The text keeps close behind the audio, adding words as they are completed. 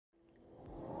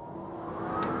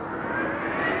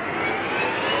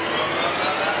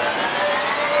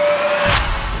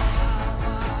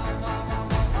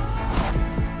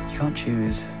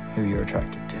choose who you're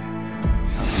attracted to. You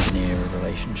can't engineer a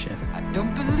relationship. I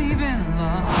don't believe in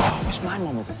love. I wish my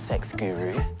mum was a sex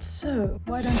guru. So,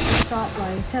 why don't you start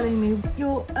by telling me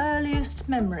your earliest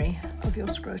memory of your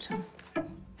scrotum?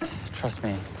 Trust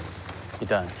me, you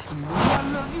don't.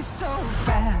 I love you so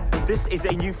bad. This is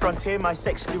a new frontier, my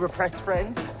sexually repressed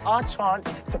friend. Our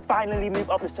chance to finally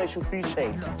move up the social food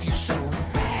chain. Love you so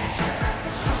bad.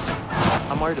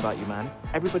 I'm worried about you, man.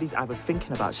 Everybody's either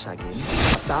thinking about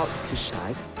shagging, about to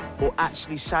shag, or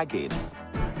actually shagging.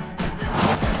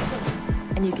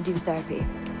 And you could do therapy.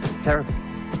 Therapy.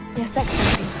 Yeah, sex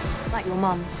therapy. Like your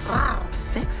mum. Ah,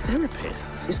 sex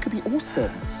therapist. This could be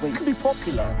awesome. Wait, it could be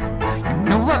popular.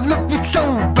 No, I love you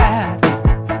so bad.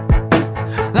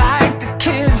 Like the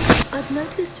kids. I've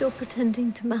noticed you're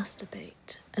pretending to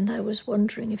masturbate, and I was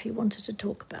wondering if you wanted to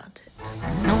talk about it.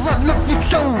 No, I love you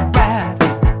so bad.